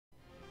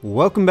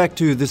Welcome back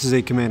to This is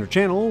a Commander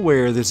channel,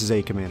 where this is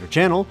a Commander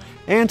channel,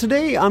 and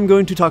today I'm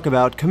going to talk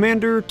about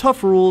Commander,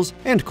 Tough Rules,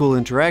 and Cool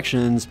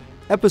Interactions,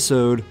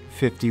 episode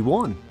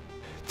 51.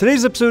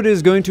 Today's episode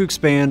is going to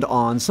expand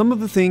on some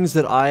of the things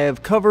that I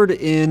have covered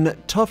in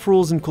Tough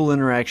Rules and Cool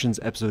Interactions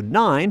episode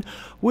 9,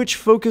 which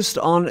focused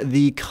on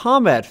the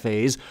combat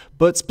phase,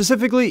 but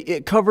specifically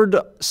it covered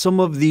some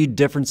of the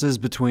differences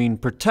between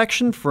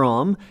protection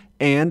from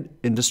and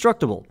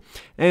Indestructible.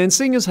 And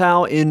seeing as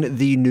how in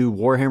the new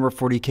Warhammer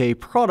 40k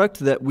product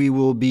that we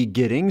will be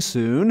getting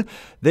soon,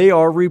 they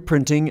are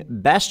reprinting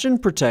Bastion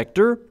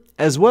Protector,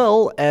 as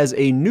well as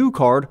a new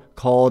card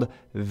called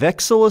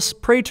Vexilus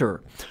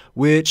Praetor,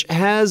 which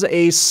has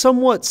a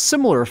somewhat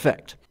similar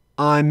effect.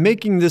 I'm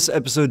making this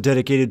episode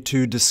dedicated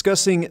to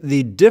discussing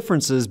the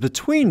differences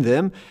between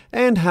them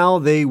and how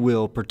they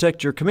will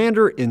protect your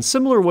commander in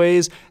similar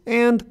ways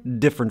and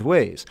different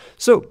ways.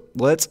 So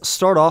let's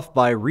start off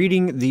by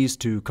reading these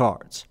two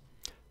cards.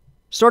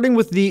 Starting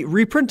with the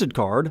reprinted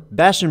card,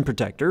 Bastion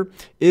Protector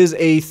is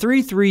a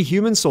 3/3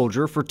 human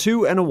soldier for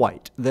 2 and a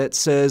white that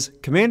says,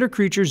 commander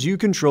creatures you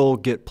control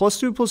get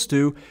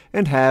 +2/+2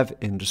 and have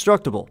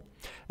Indestructible.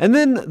 And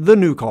then the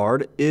new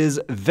card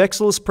is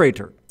Vexilus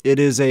Praetor. It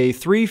is a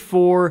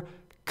 3/4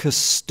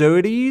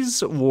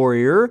 Custodes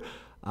warrior,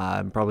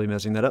 I'm probably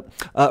messing that up,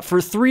 for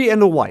 3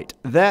 and a white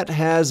that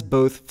has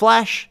both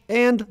flash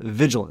and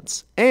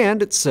vigilance.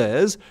 And it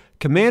says,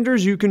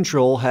 commanders you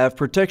control have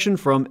protection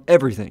from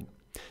everything.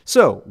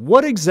 So,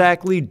 what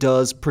exactly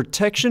does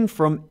protection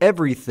from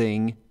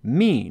everything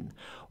mean?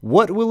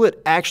 What will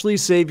it actually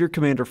save your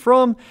commander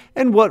from,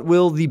 and what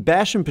will the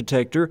Bastion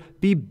Protector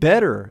be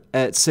better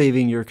at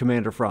saving your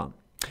commander from?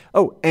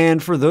 Oh,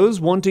 and for those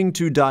wanting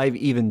to dive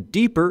even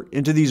deeper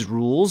into these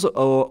rules,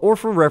 or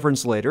for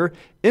reference later,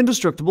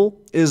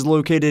 Indestructible is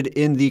located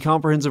in the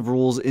Comprehensive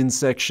Rules in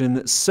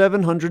section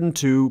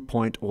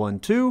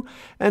 702.12,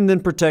 and then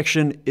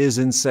Protection is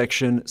in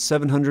section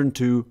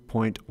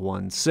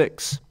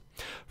 702.16.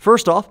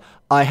 First off,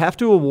 I have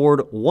to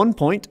award 1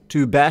 point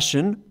to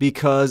Bastion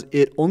because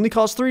it only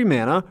costs 3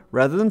 mana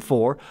rather than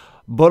 4,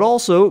 but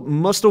also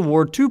must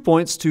award 2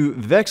 points to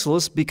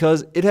Vexilus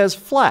because it has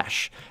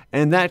flash,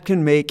 and that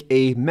can make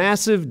a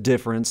massive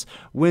difference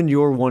when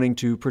you're wanting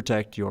to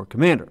protect your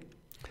commander.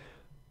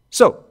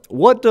 So,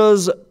 what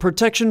does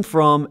protection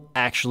from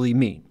actually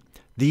mean?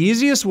 The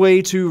easiest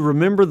way to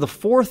remember the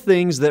 4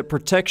 things that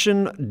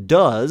protection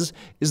does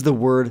is the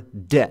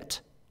word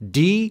debt.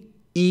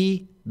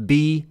 D-E-B-T.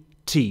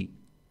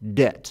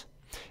 Debt.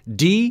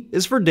 D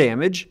is for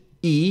damage,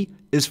 E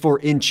is for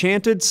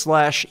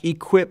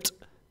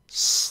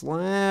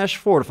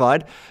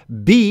enchanted/equipped/fortified,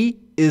 B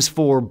is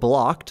for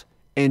blocked,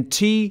 and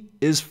T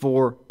is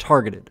for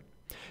targeted.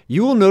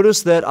 You will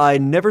notice that I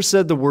never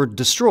said the word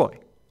destroy,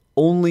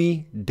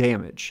 only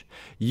damage.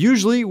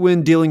 Usually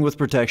when dealing with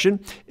protection,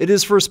 it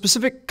is for a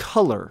specific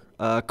color,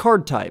 a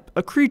card type,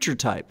 a creature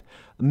type,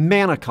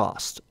 mana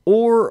cost,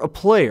 or a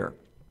player.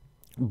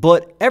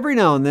 But every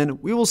now and then,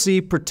 we will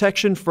see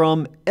protection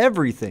from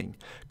everything,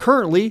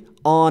 currently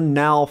on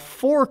now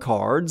 4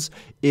 cards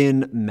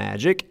in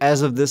Magic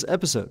as of this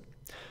episode.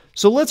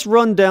 So let's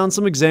run down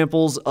some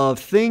examples of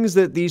things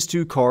that these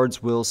 2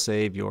 cards will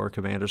save your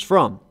commanders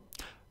from.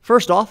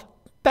 First off,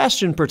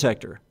 Bastion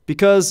Protector,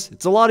 because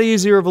it's a lot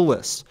easier of a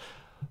list.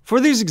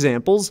 For these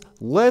examples,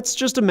 let's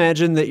just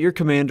imagine that your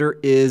commander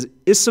is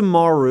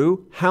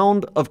Isamaru,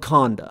 Hound of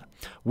Khanda,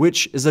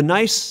 which is a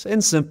nice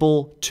and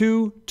simple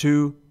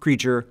 2/2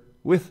 creature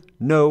with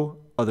no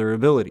other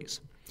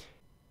abilities.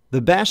 The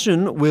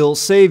Bastion will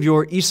save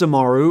your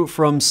Isamaru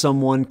from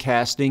someone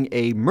casting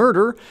a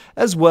murder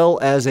as well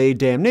as a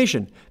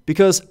damnation,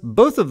 because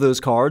both of those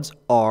cards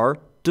are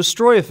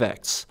destroy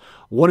effects.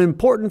 One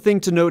important thing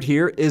to note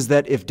here is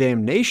that if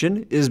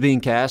damnation is being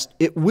cast,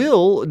 it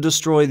will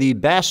destroy the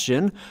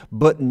Bastion,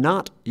 but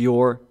not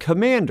your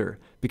commander,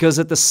 because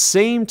at the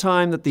same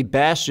time that the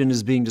Bastion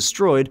is being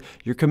destroyed,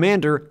 your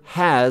commander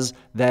has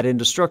that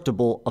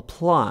Indestructible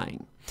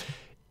applying.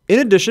 In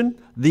addition,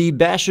 the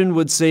Bastion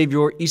would save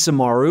your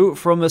Isamaru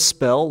from a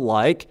spell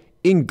like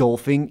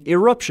Engulfing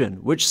Eruption,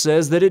 which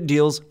says that it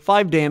deals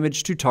 5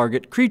 damage to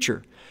target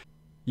creature.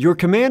 Your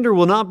commander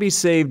will not be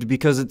saved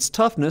because its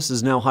toughness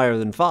is now higher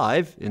than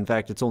 5, in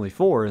fact it's only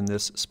 4 in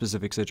this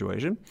specific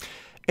situation,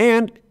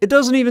 and it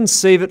doesn't even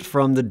save it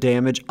from the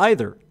damage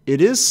either.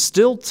 It is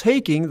still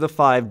taking the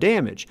 5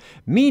 damage,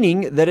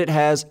 meaning that it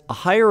has a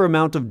higher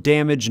amount of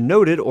damage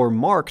noted or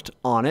marked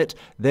on it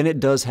than it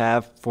does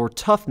have for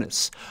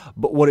toughness.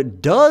 But what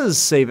it does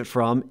save it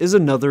from is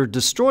another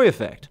destroy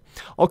effect.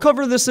 I'll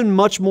cover this in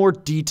much more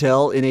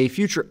detail in a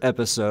future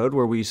episode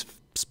where we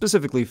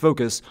specifically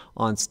focus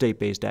on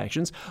state-based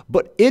actions,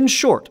 but in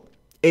short,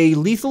 a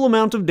lethal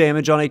amount of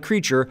damage on a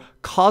creature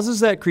causes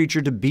that creature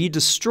to be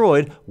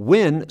destroyed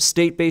when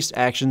state-based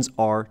actions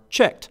are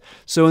checked.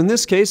 So in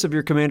this case of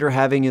your commander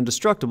having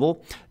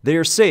Indestructible, they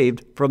are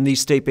saved from the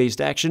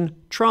state-based action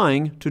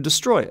trying to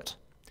destroy it.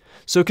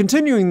 So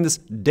continuing this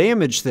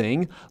damage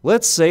thing,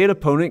 let's say an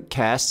opponent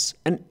casts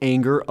an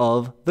Anger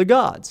of the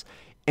Gods.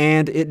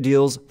 and it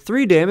deals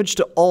 3 damage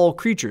to all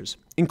creatures,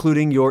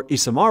 including your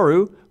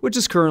Isamaru, which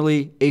is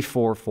currently a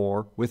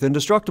 4/4 with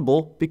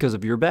Indestructible because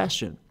of your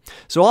Bastion.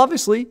 So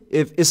obviously,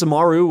 if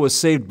Isamaru was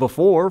saved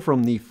before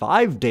from the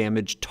 5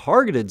 damage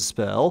targeted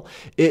spell,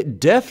 it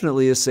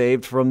definitely is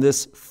saved from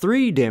this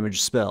 3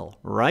 damage spell,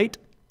 right?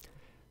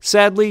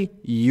 Sadly,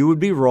 you would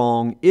be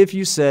wrong if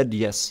you said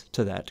yes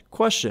to that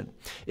question.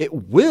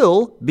 It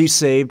will be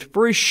saved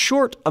for a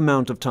short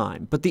amount of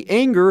time, but the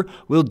Anger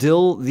will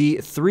deal the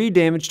 3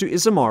 damage to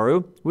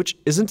Isamaru, which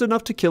isn't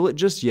enough to kill it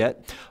just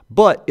yet,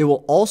 but it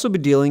will also be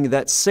dealing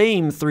that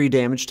same 3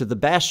 damage to the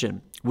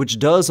Bastion, which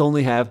does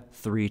only have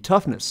 3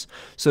 toughness.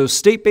 So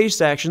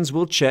state-based actions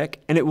will check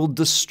and it will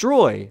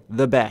destroy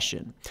the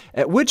Bastion,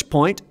 at which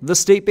point the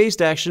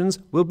state-based actions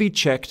will be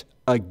checked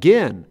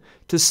again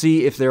to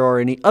see if there are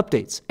any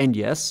updates. And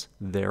yes,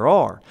 there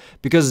are.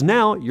 Because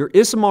now your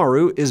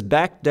Isamaru is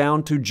back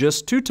down to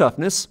just 2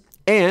 toughness,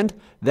 and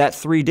that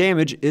 3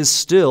 damage is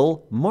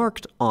still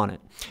marked on it.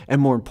 And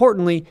more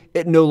importantly,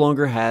 it no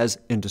longer has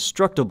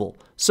Indestructible.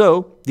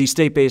 So the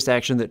state-based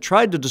action that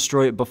tried to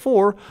destroy it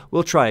before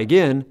will try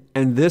again,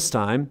 and this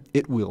time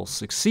it will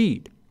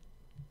succeed.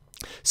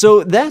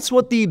 So that's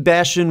what the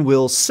Bastion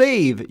will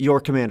save your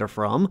commander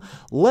from.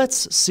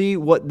 Let's see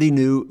what the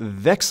new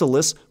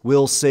Vexilus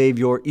will save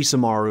your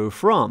Isamaru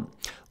from.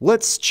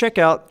 Let's check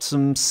out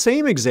some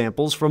same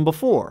examples from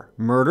before.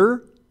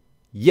 Murder?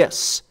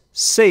 Yes.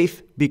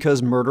 Safe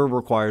because murder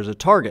requires a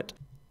target.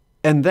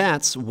 And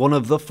that's one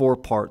of the 4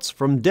 parts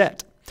from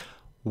debt.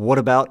 What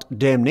about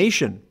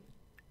damnation?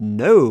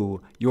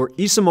 No, your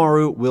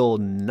Isamaru will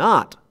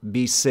not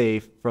be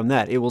safe from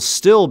that. It will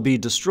still be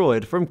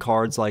destroyed from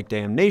cards like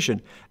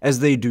Damnation, as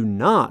they do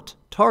not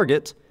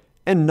target,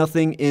 and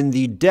nothing in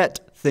the debt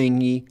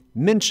thingy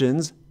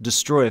mentions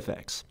destroy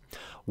effects.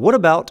 What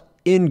about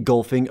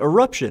Engulfing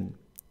Eruption?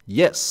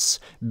 Yes,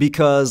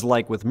 because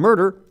like with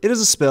Murder, it is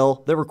a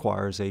spell that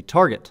requires a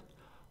target.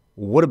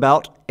 What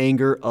about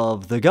Anger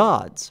of the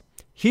Gods?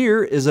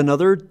 Here is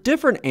another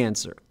different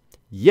answer.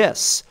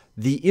 Yes,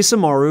 the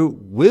Isamaru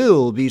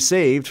will be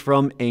saved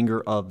from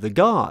Anger of the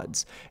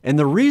Gods. And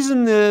the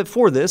reason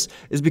for this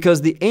is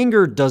because the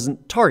Anger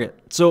doesn't target,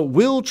 so it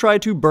will try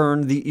to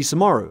burn the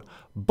Isamaru.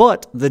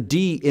 But the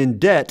D in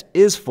debt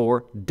is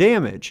for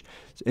damage.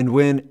 And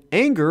when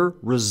Anger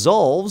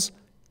resolves,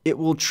 it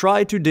will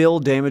try to deal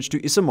damage to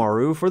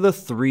Isamaru for the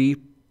 3,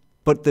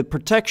 but the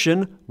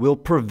protection will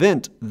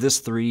prevent this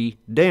 3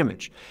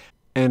 damage.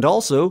 And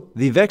also,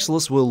 the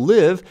Vexilus will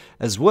live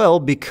as well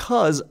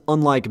because,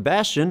 unlike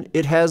Bastion,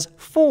 it has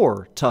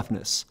 4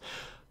 toughness.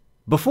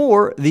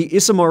 Before, the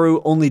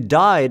Isamaru only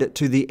died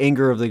to the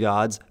Anger of the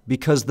Gods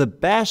because the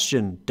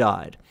Bastion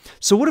died.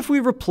 So what if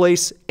we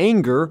replace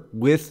Anger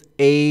with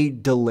a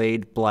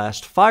Delayed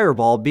Blast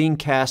Fireball being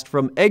cast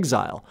from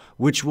exile,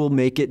 which will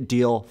make it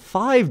deal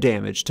 5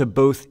 damage to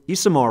both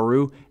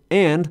Isamaru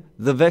and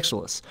the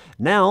Vexilus?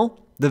 Now,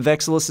 the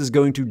Vexilus is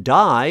going to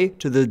die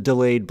to the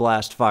Delayed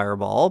Blast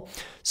Fireball.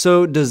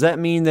 So does that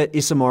mean that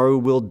Isamaru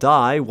will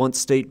die once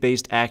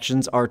state-based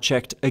actions are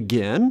checked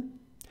again?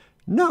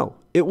 No,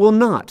 it will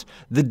not.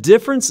 The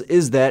difference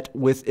is that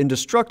with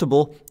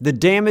Indestructible, the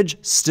damage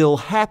still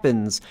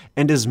happens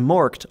and is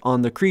marked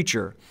on the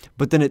creature,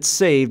 but then it's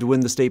saved when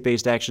the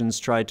state-based actions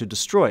try to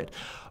destroy it.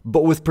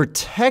 But with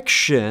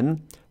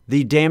Protection,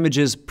 the damage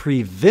is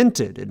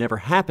prevented. It never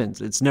happens.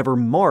 It's never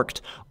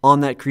marked on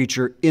that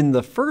creature in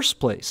the first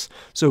place.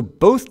 So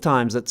both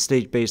times that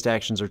state-based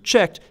actions are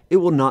checked, it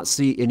will not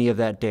see any of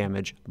that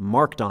damage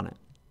marked on it.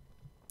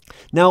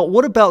 Now,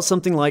 what about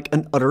something like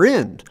an Utter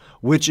End,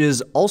 which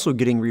is also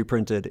getting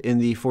reprinted in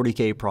the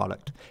 40K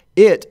product?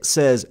 It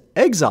says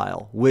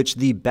Exile, which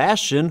the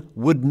Bastion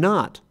would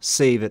not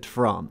save it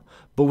from.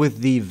 But with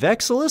the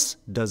Vexilus,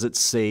 does it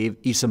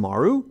save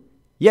Isamaru?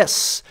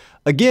 Yes.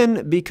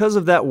 Again, because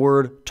of that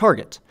word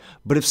target.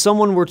 But if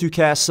someone were to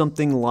cast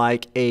something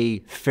like a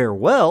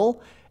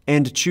Farewell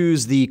and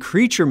choose the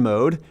creature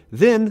mode,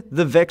 then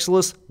the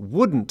Vexilus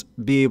wouldn't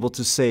be able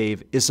to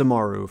save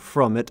Isamaru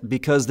from it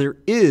because there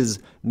is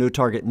no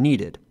target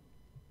needed.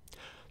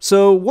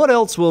 So what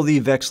else will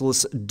the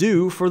Vexilus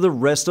do for the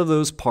rest of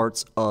those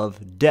parts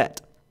of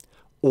debt?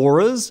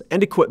 Auras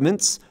and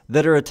equipments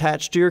that are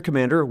attached to your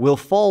commander will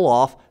fall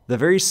off the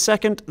very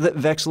second that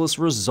Vexilus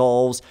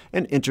resolves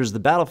and enters the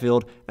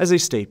battlefield as a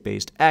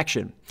state-based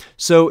action.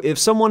 So if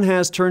someone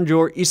has turned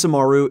your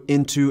Isamaru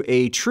into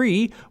a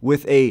tree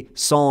with a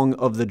Song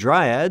of the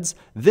Dryads,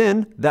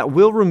 then that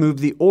will remove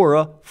the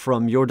aura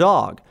from your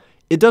dog.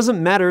 It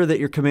doesn't matter that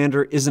your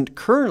commander isn't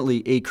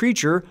currently a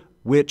creature,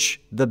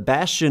 which the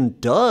Bastion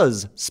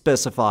does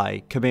specify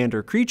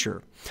commander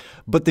creature.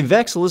 But the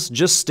Vexilus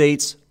just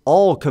states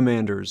all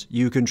commanders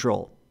you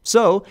control.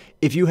 So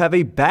if you have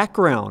a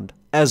background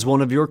as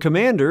one of your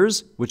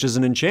commanders, which is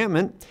an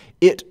enchantment,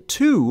 it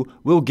too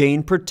will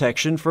gain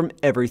protection from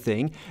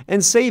everything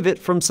and save it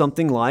from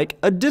something like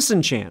a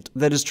disenchant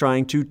that is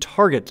trying to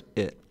target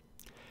it.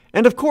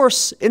 And of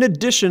course, in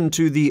addition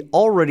to the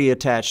already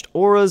attached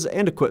auras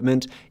and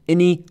equipment,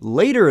 any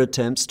later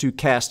attempts to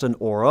cast an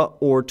aura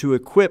or to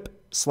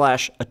equip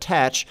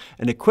attach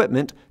an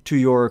equipment to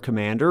your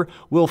commander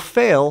will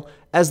fail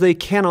as they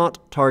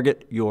cannot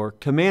target your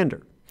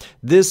commander.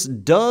 This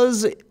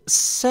does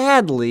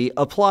sadly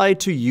apply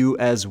to you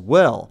as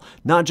well,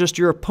 not just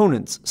your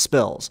opponent's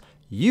spells.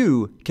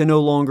 You can no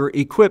longer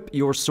equip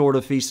your Sword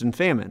of Feast and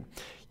Famine.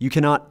 You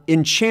cannot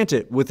enchant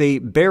it with a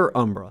Bear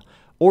Umbra,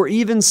 or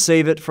even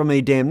save it from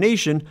a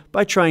damnation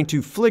by trying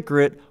to flicker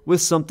it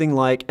with something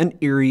like an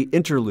Eerie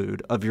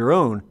Interlude of your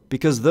own,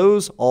 because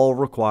those all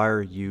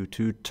require you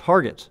to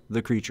target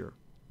the creature.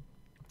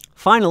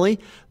 Finally,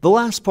 the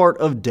last part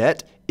of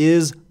debt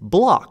is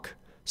block.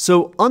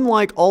 So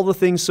unlike all the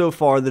things so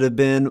far that have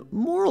been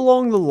more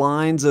along the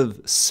lines of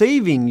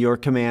saving your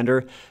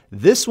commander,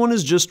 this one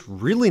is just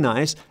really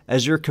nice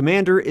as your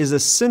commander is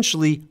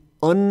essentially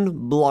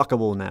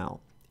unblockable now.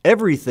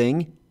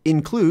 Everything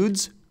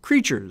includes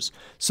creatures,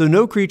 so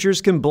no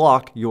creatures can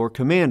block your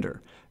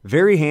commander.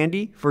 Very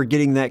handy for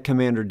getting that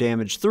commander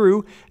damage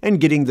through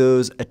and getting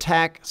those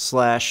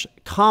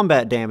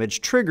attack/combat damage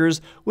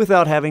triggers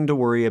without having to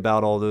worry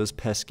about all those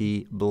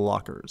pesky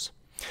blockers.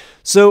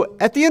 So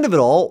at the end of it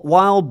all,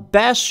 while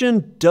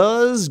Bastion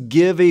does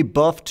give a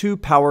buff to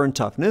power and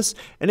toughness,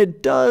 and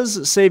it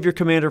does save your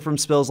commander from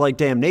spells like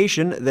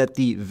Damnation that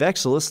the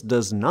Vexilus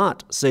does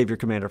not save your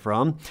commander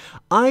from,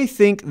 I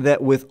think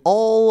that with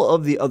all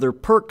of the other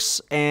perks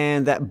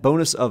and that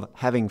bonus of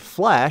having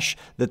Flash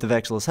that the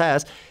Vexilus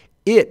has,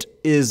 it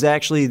is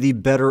actually the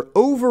better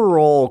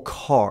overall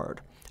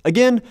card.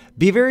 Again,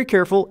 be very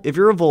careful if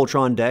you're a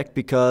Voltron deck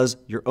because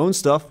your own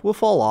stuff will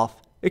fall off,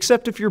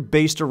 except if you're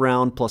based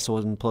around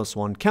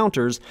 +1/+1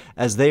 counters,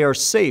 as they are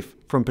safe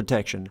from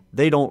protection.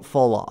 They don't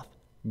fall off.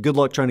 Good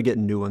luck trying to get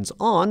new ones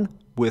on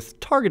with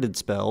targeted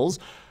spells,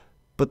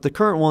 but the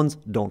current ones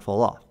don't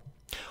fall off.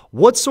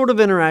 What sort of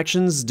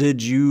interactions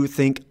did you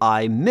think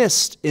I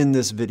missed in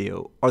this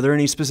video? Are there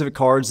any specific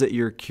cards that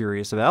you're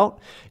curious about?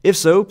 If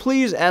so,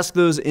 please ask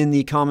those in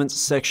the comments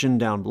section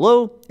down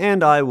below,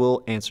 and I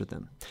will answer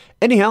them.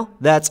 Anyhow,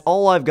 that's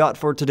all I've got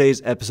for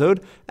today's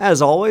episode.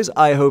 As always,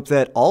 I hope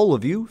that all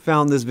of you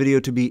found this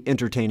video to be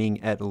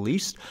entertaining at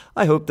least.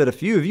 I hope that a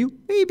few of you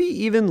maybe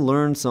even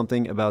learned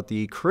something about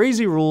the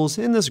crazy rules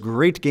in this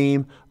great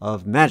game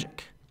of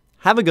Magic.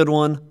 Have a good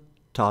one.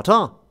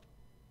 Ta-ta.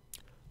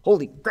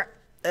 Holy crap.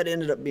 That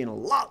ended up being a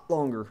lot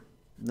longer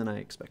than I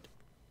expected.